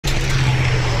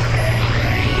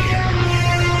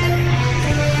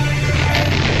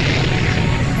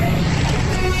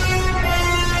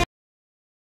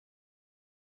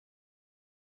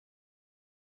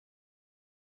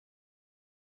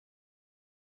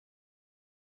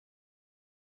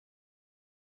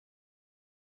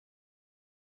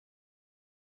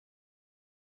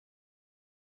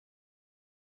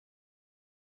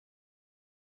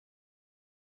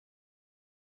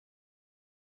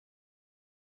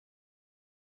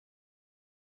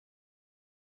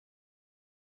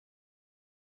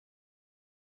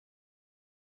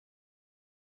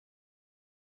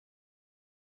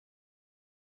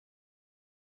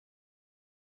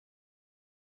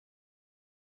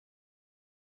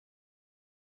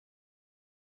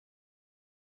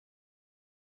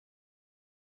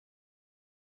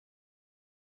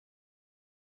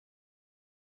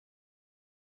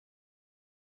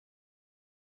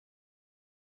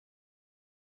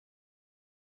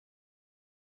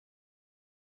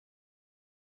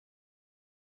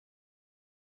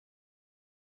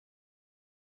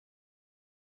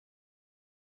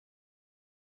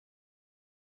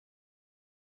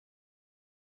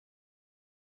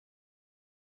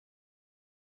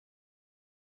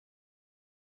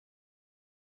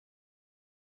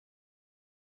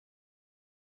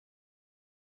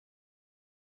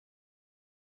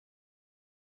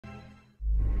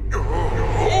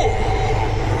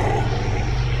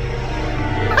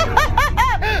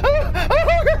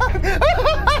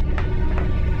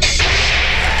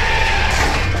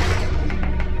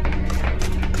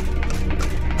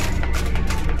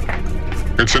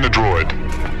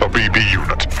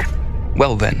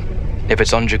Well then, if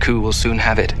it's on Jakku, we'll soon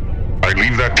have it. I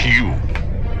leave that to you.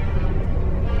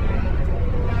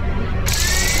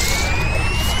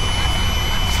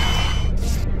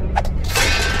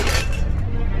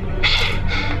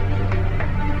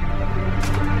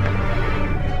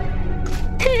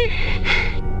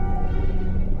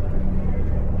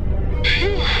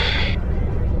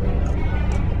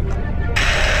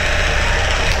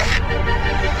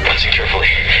 Listen carefully.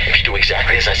 If you do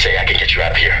exactly as I say, I can get you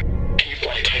out of here. Can you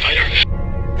fly a TIE fighter?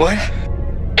 What?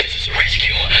 This is a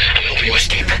rescue. I'm helping you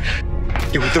escape.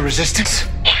 You with the Resistance?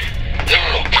 What? No.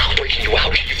 I'm breaking you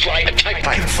out. Can you fly a TIE I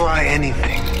fighter? can fly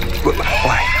anything.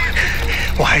 Why?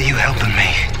 Why are you helping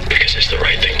me? Because it's the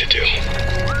right thing to do.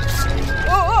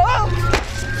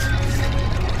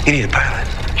 You need a pilot.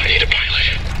 I need a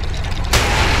pilot.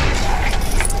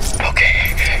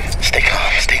 Okay. Stay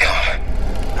calm. Stay calm.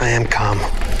 I am calm.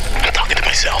 I'm talking to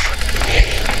myself.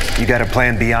 You got a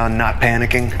plan beyond not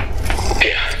panicking?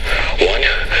 Yeah. 1,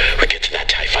 we get to that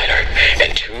TIE fighter.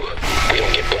 And 2, we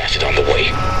don't get blasted on the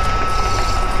way.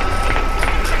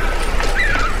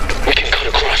 We can cut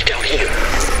across down here.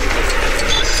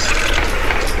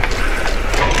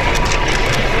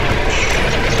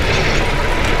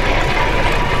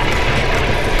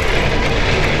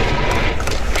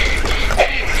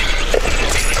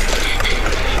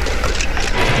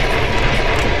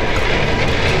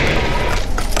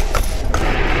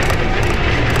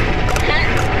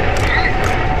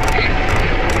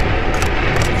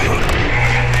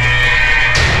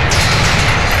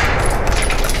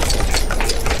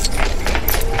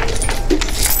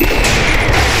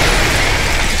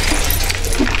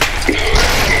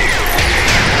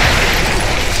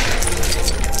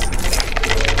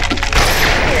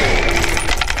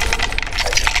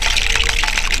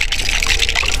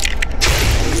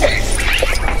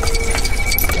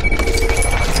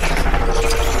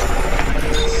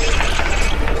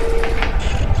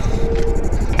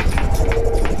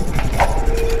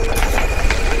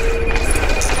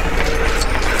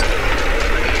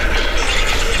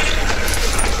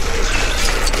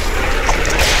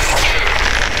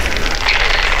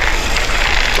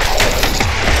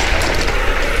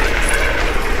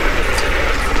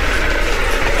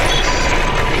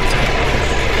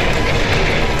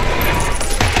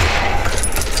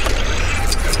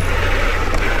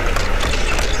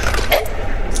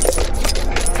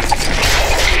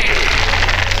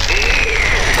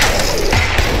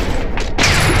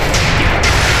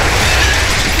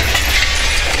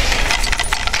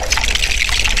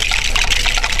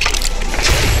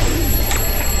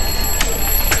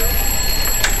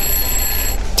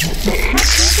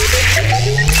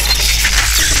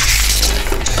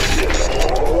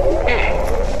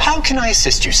 How can I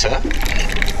assist you, sir?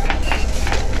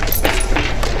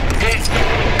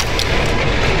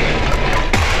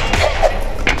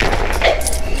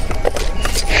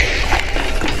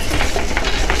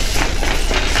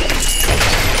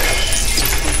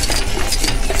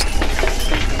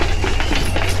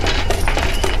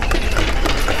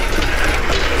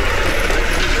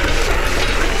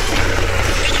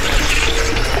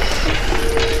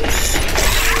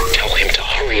 Tell him to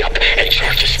hurry up and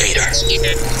charge the speeder.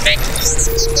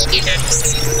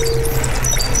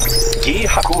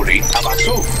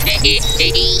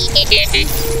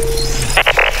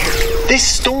 This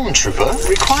stormtrooper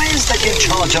requires that you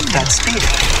charge up that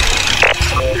speeder.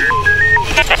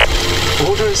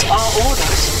 Orders are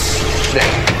orders.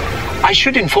 Then, I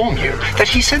should inform you that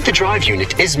he said the drive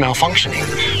unit is malfunctioning,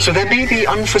 so there may be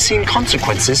unforeseen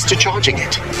consequences to charging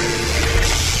it.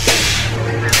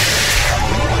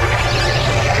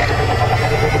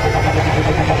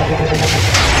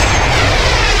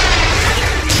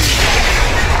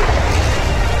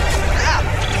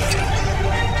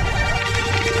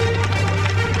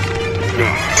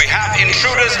 We have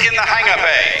intruders in the hangar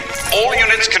bay. All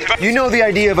units convert. You know the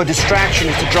idea of a distraction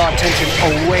is to draw attention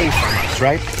away from us,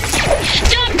 right?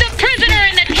 Stop the prisoner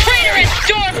and the traitorous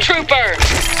stormtrooper!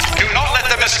 Do not let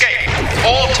them escape.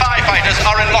 All TIE fighters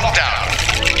are in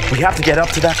lockdown. We have to get up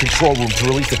to that control room to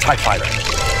release the TIE fighter.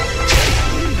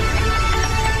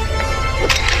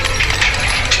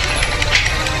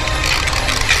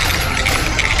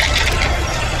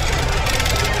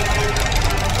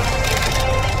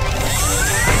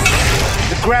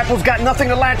 The grapple's got nothing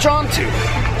to latch onto.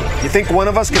 You think one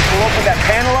of us can pull open that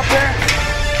panel up there?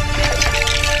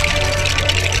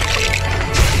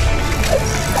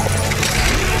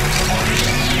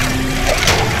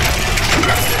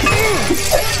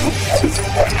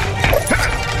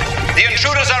 The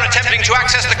intruders are attempting to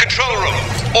access the control room.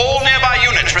 All nearby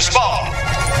units respond.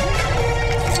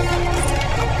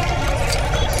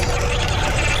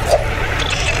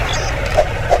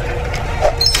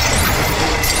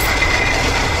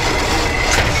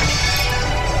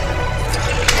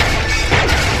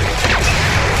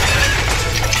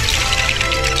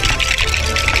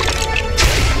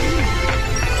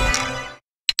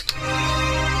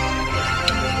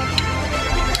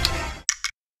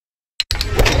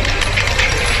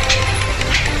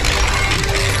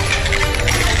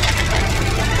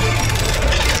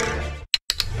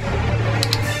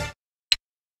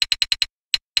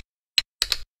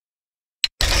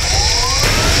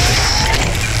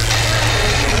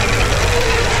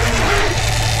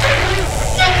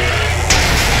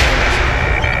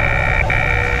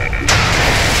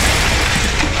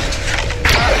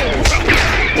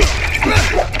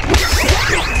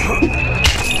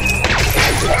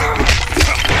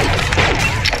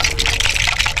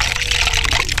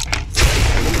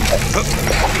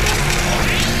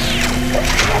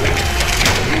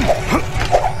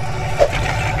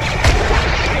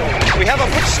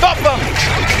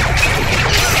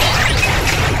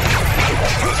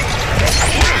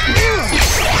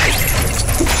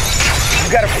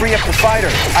 free up the fighter.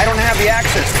 I don't have the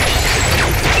access.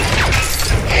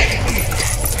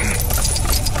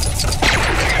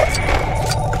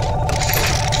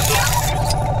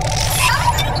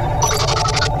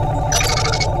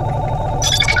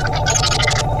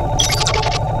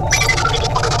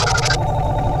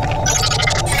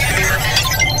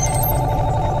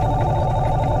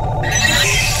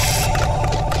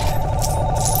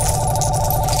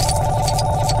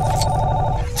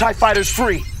 TIE fighter's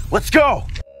free. Let's go!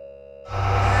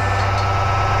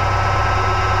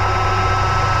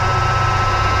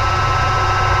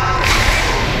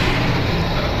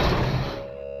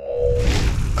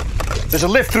 There's a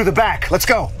lift through the back. Let's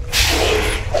go.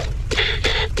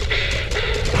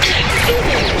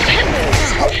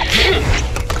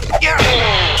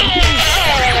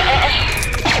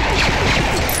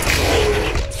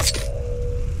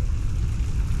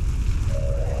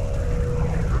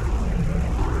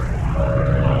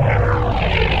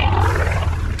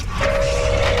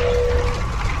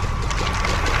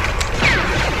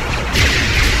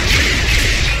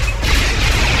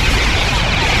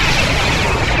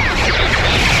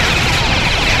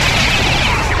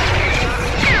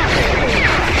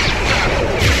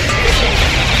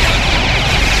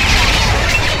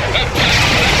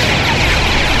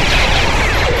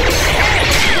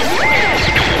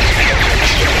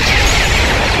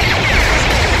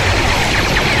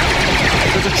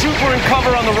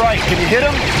 Cover on the right. Can you hit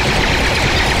him?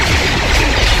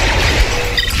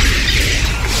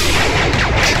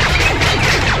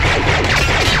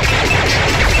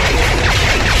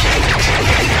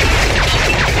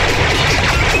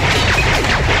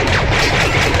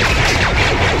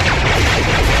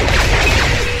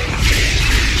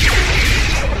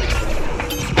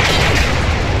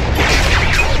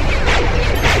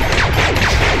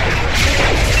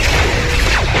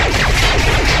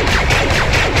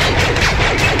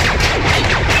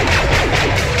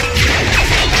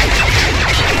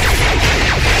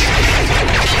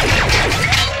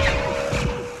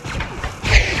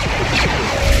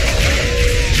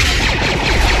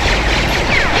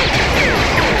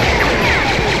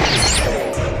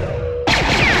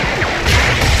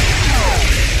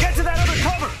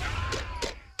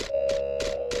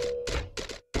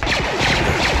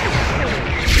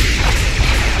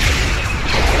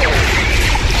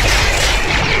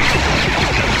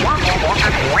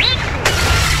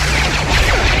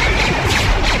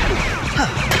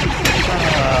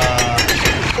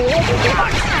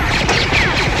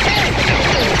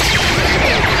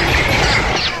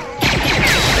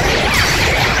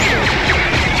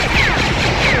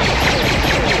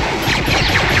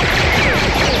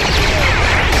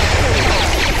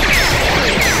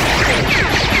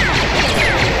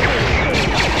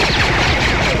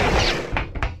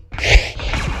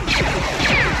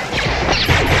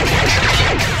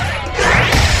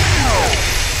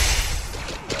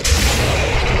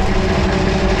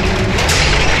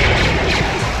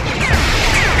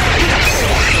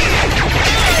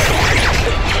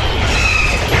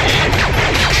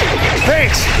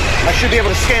 I should be able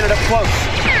to scan it up close.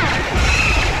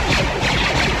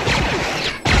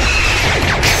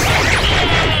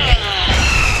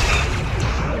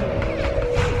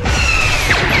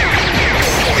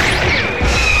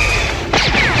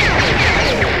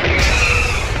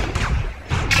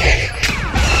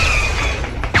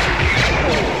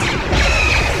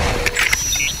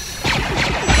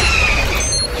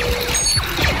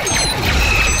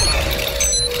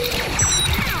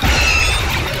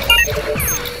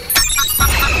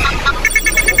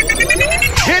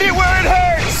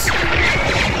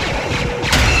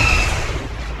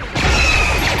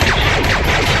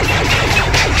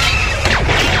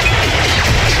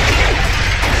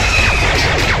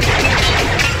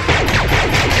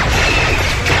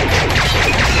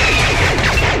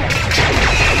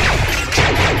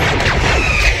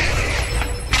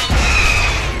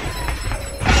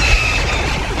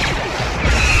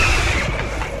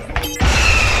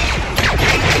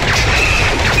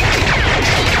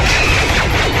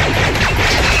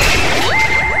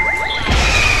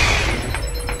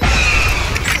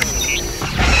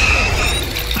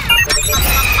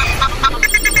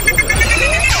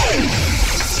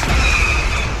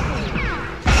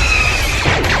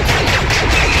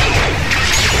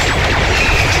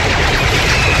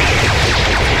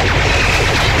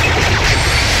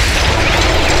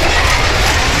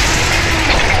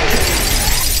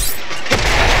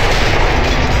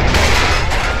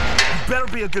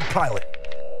 A good pilot.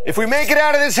 If we make it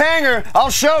out of this hangar, I'll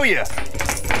show you.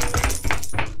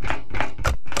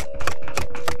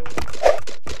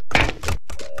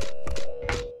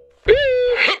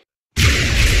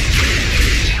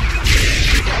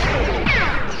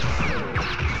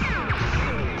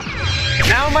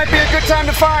 Now might be a good time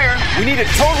to fire. We need to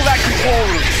total that control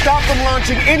room. Stop them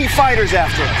launching any fighters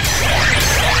after us.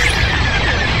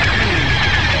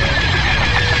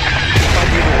 I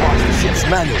need to watch the ship's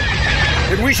manual.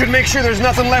 Then we should make sure there's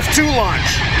nothing left to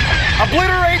launch.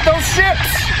 Obliterate those ships!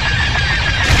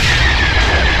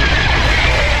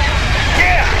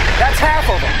 Yeah, that's half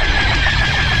of them.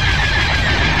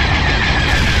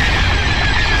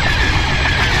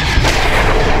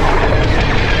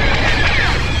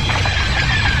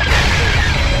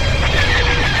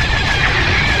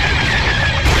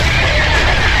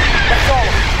 That's all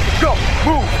of them. Go,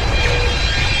 move!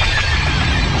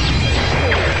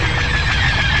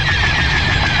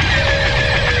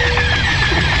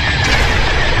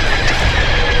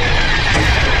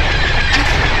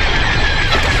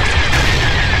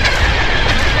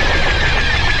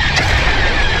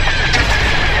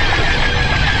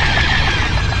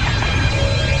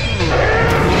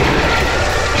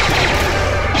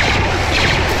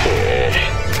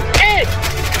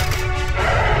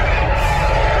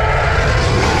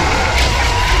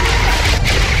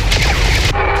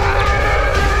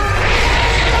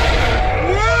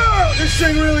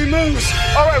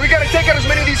 All right, we gotta take out as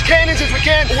many of these cannons as we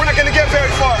can, but we're not gonna get very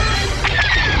far.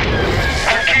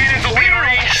 Our cannons will be in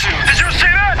range soon. Did you see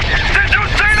that? Did you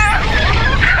see that?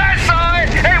 I saw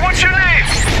it. Hey, what's your name?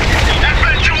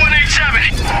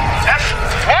 FN2187. F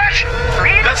what?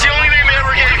 That's the only name they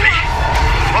ever gave me.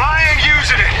 Well, I ain't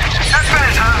using it.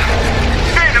 FN, huh?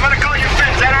 Finn, I'm gonna call you Finn.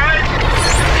 Is that all right?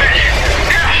 Finn.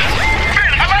 Yeah.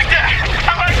 Finn, I like that.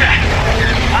 I like that.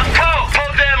 I'm Poe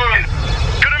Dameron.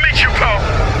 Good to meet you, Poe.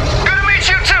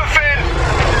 You too, Finn!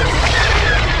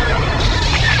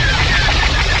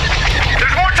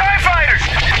 There's more TIE fighters!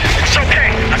 It's okay,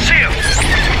 I see him.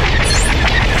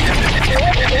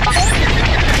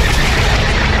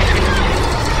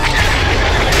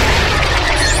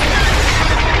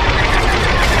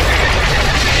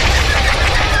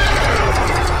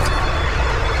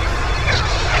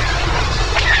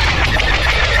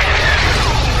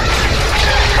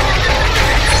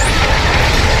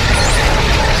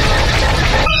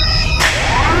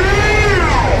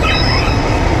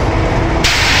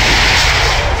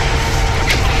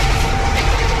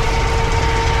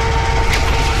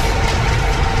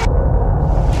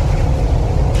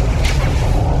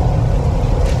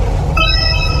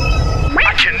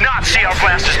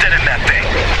 Blasters dead in that thing.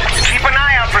 Keep an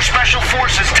eye out for Special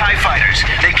Forces TIE fighters.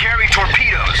 They carry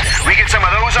torpedoes. We get some of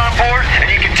those on board,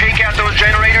 and you can take out those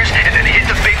generators and then hit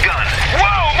the big gun.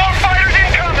 Whoa! More fighters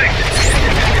incoming!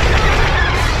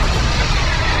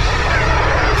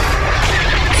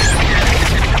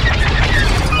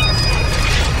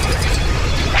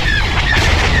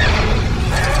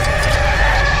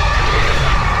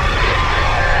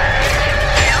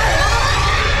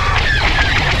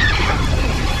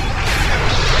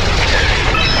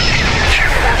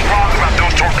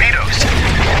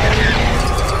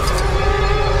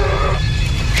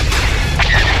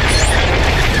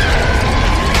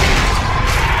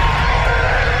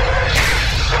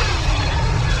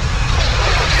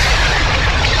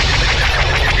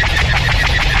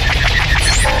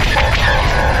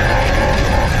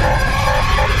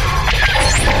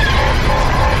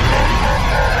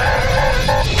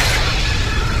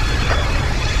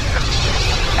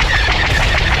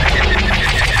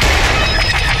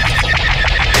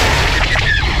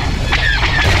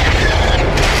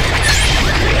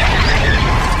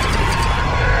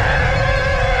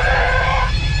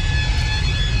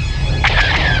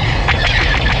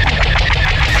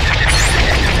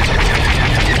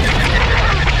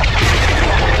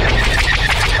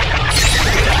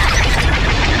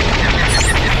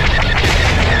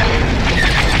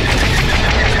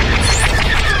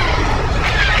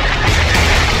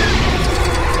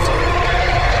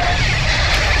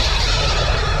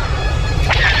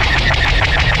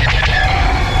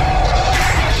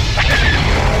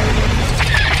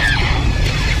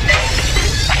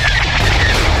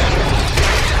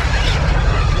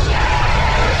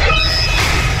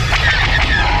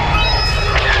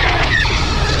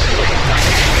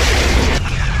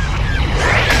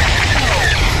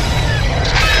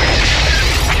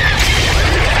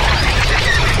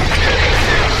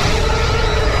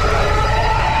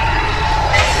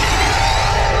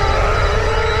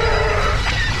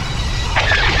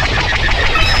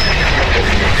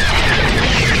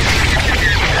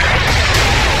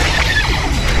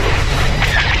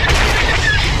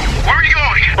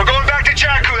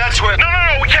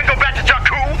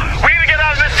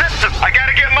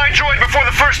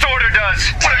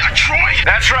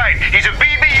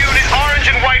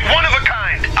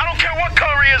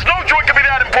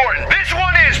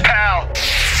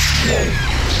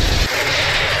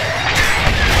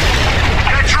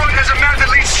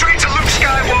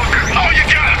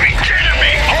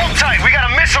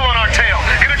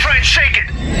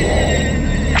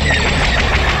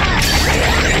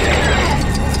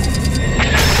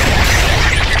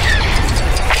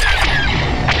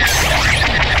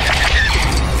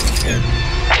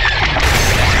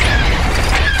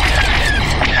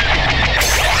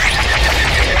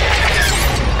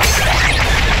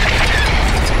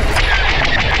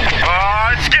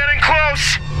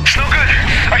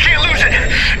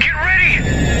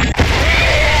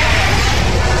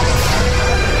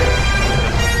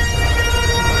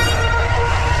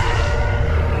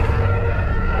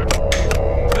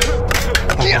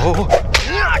 The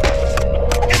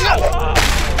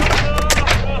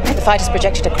fighter's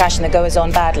projected a crash in the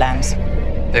Goazon Badlands.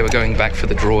 They were going back for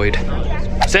the droid.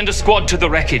 Send a squad to the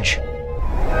wreckage.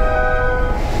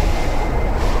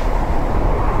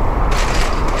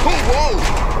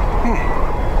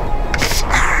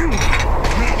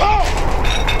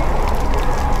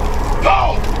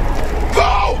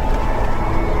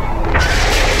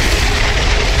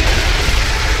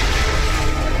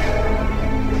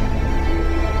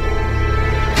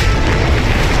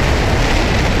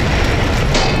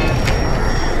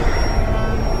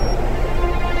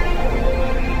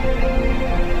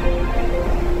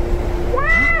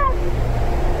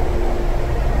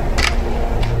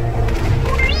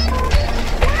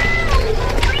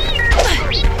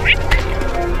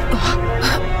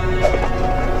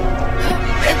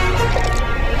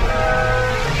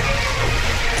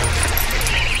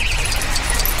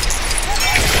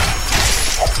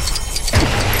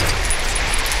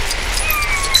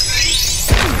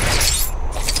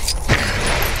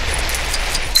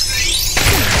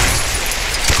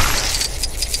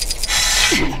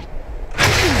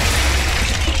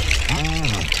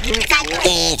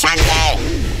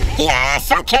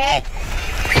 Yes, okay.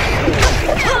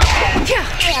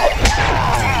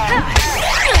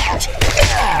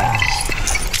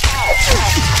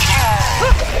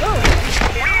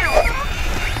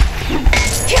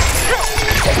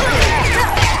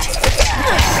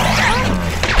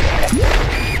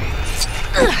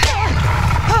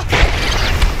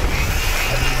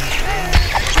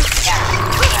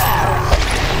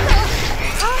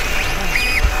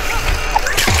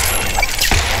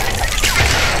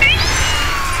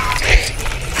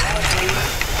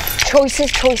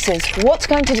 Choices. What's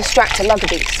going to distract a lugger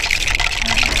beast?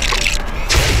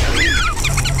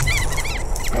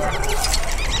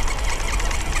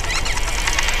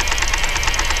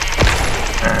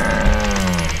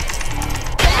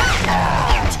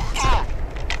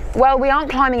 Well, we aren't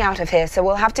climbing out of here, so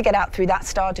we'll have to get out through that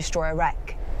Star Destroyer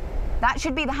wreck. That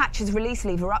should be the hatch's release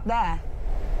lever up there.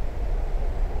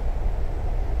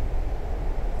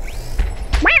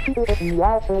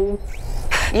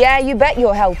 Yeah, you bet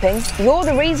you're helping. You're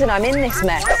the reason I'm in this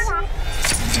mess.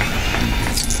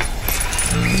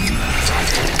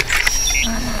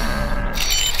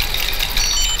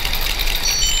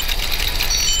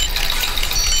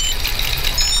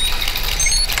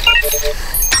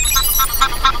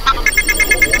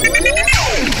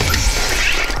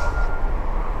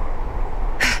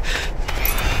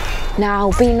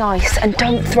 Now, be nice and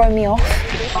don't throw me off.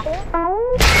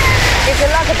 It's a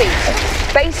lugger beast.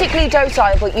 Basically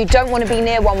docile, but you don't want to be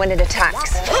near one when it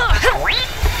attacks.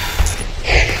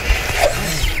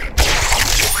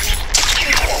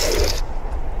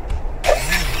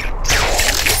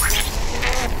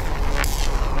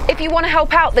 If you want to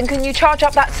help out, then can you charge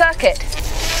up that circuit?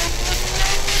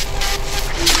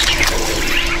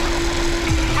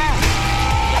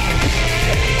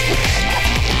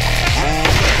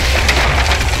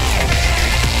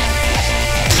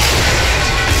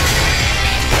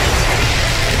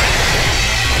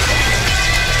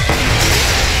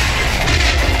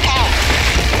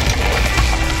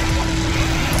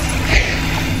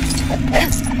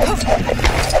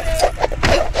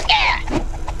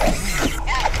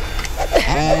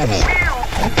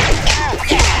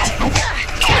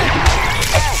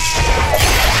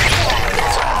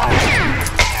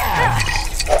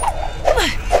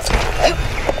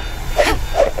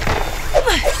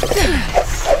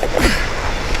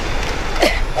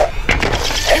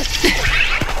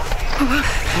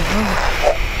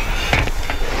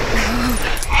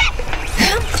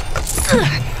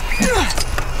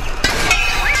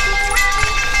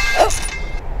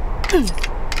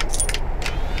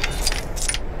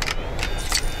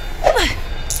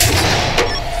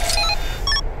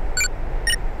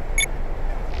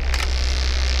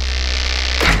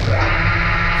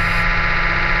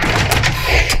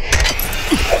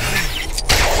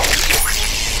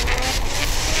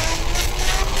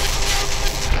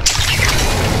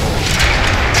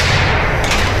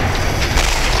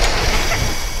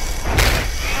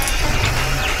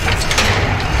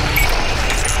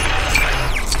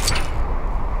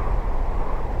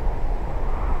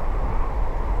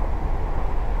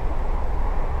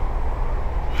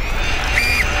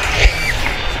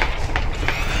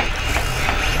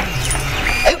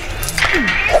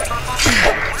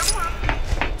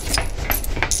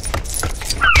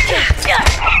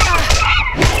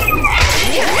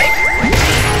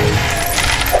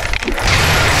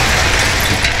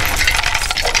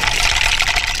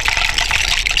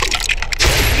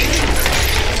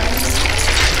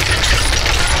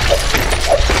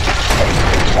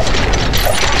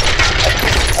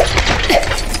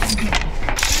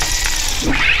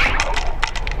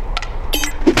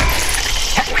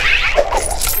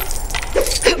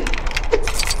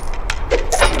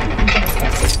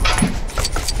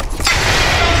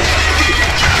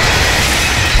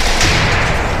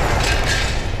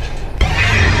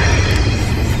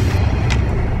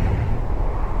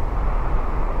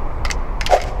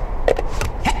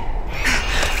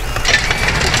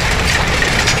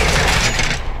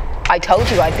 I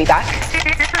told you I'd be back.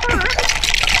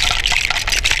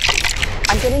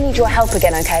 I'm gonna need your help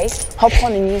again, okay? Hop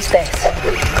on and use this.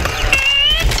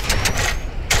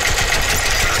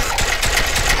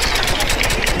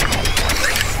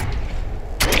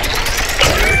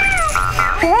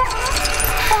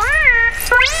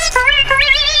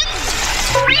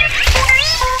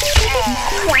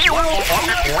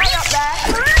 Way up there.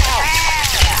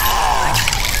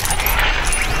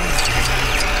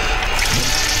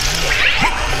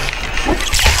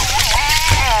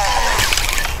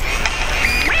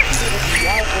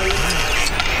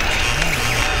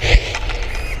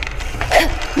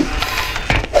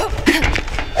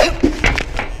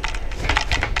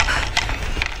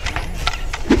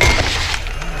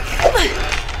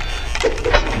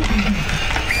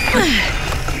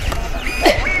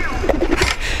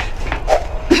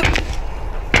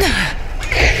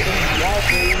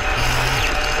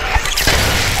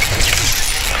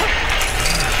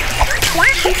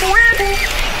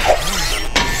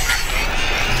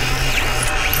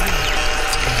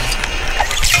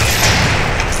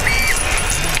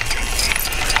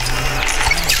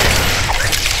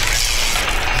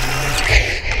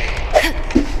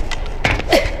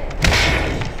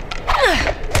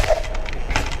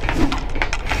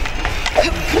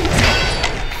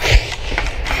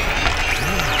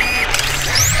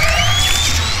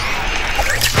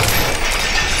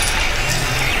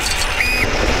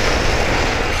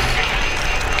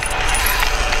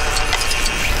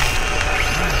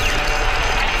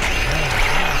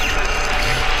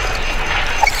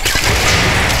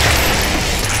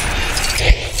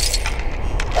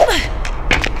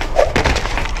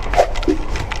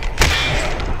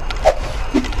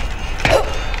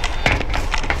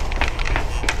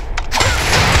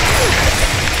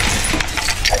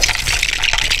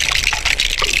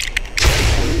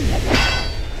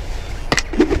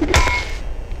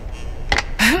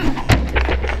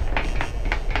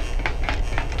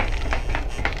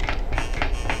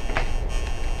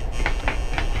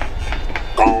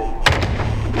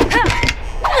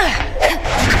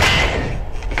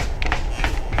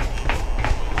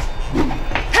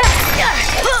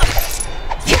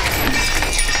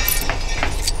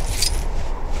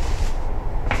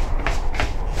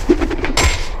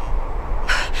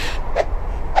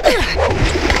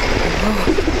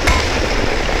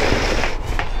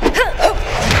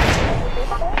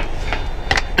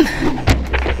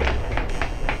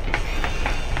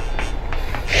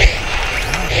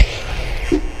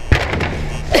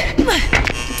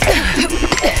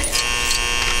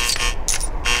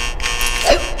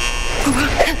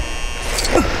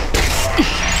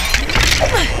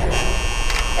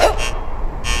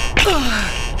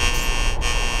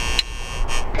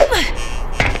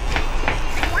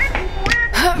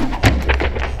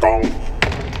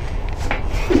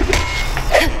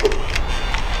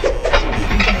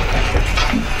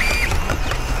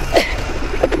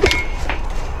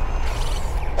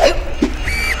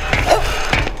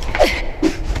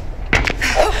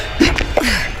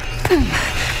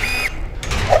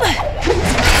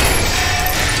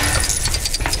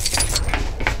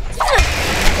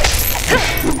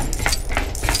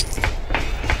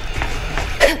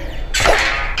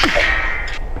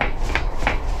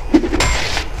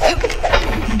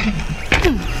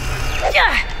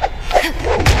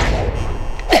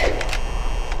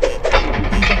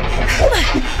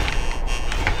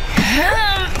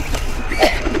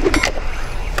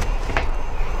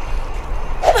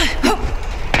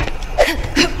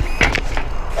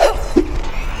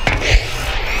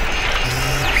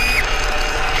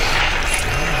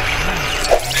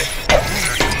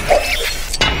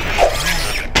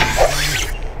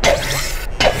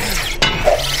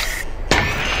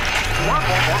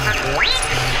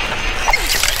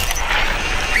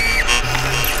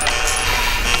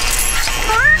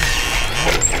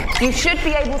 You should be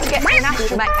able to get to an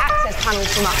astromech access panel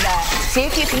from up there. See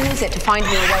if you can use it to find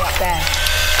your way up there.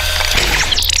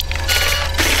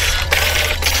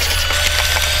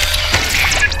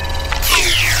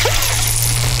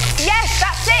 Yes,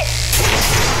 that's it!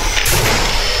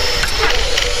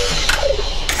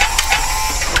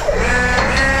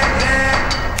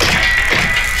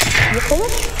 You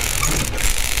finished?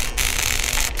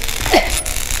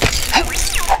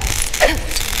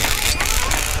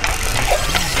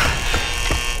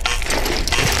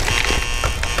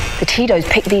 The Tito's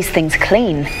pick these things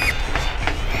clean.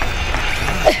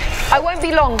 I won't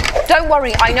be long. Don't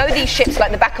worry, I know these ships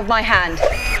like the back of my hand.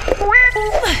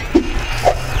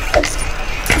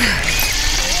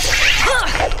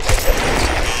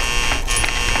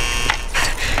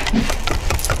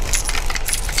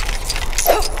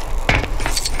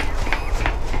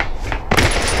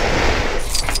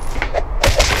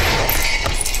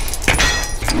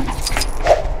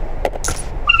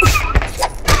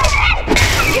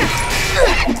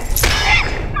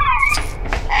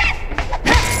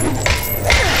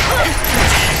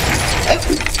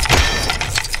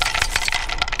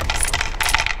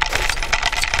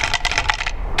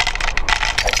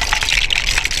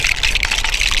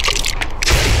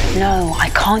 No, I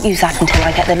can't use that until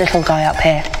I get the little guy up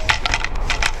here.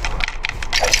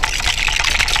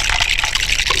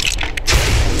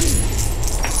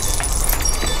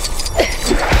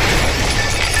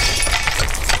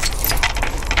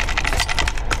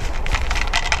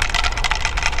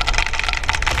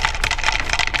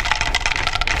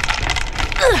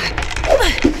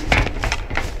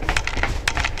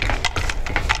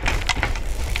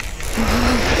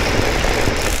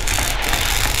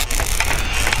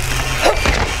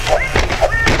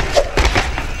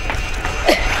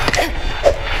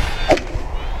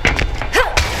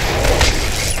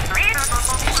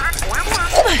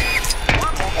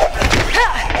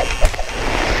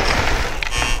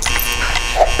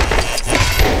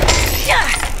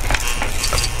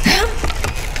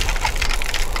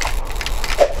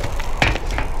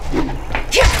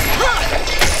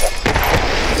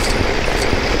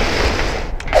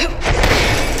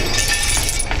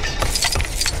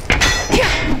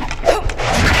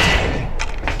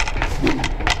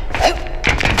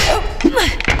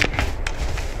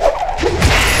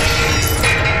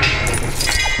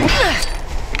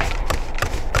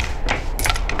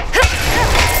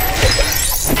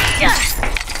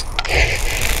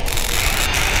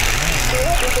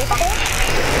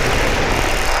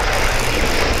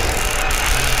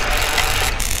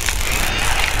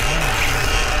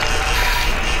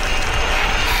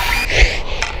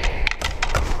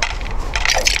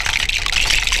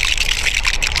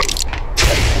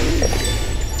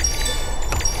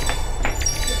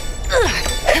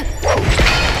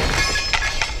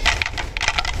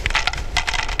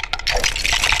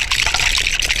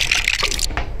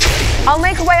 I'll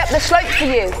make a way up the slope for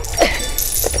you.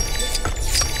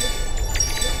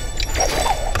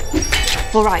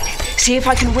 All right, see if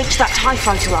I can winch that TIE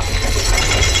fighter up.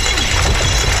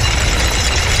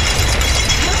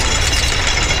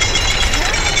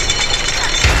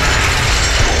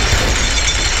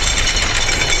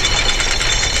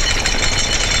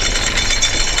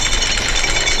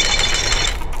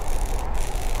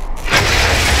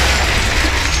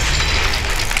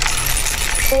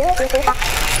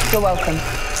 You're welcome.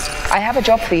 I have a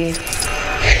job for you.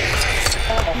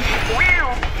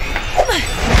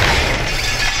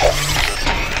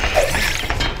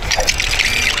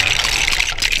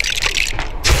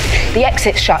 The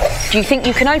exit's shut. Do you think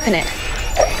you can open it?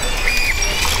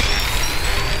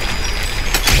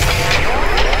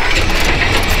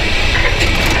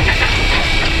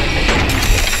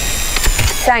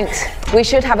 Thanks. We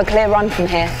should have a clear run from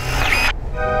here.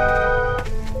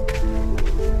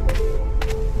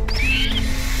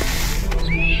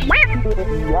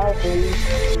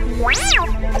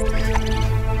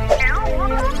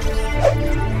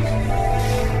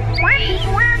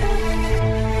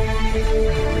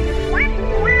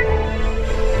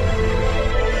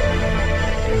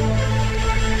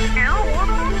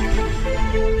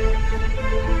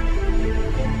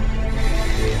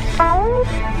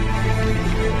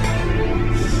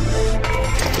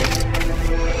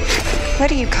 Where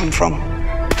do you come from?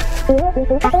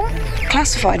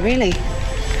 Classified, really?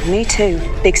 Me too.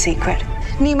 Big secret.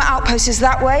 Nima Outpost is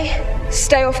that way.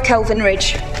 Stay off Kelvin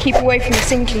Ridge. Keep away from the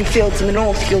sinking fields in the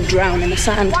north. You'll drown in the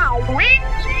sand.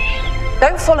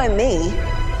 Don't follow me.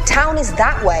 Town is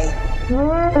that way.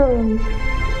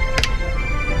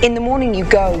 In the morning you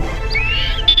go.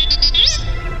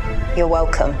 You're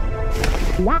welcome.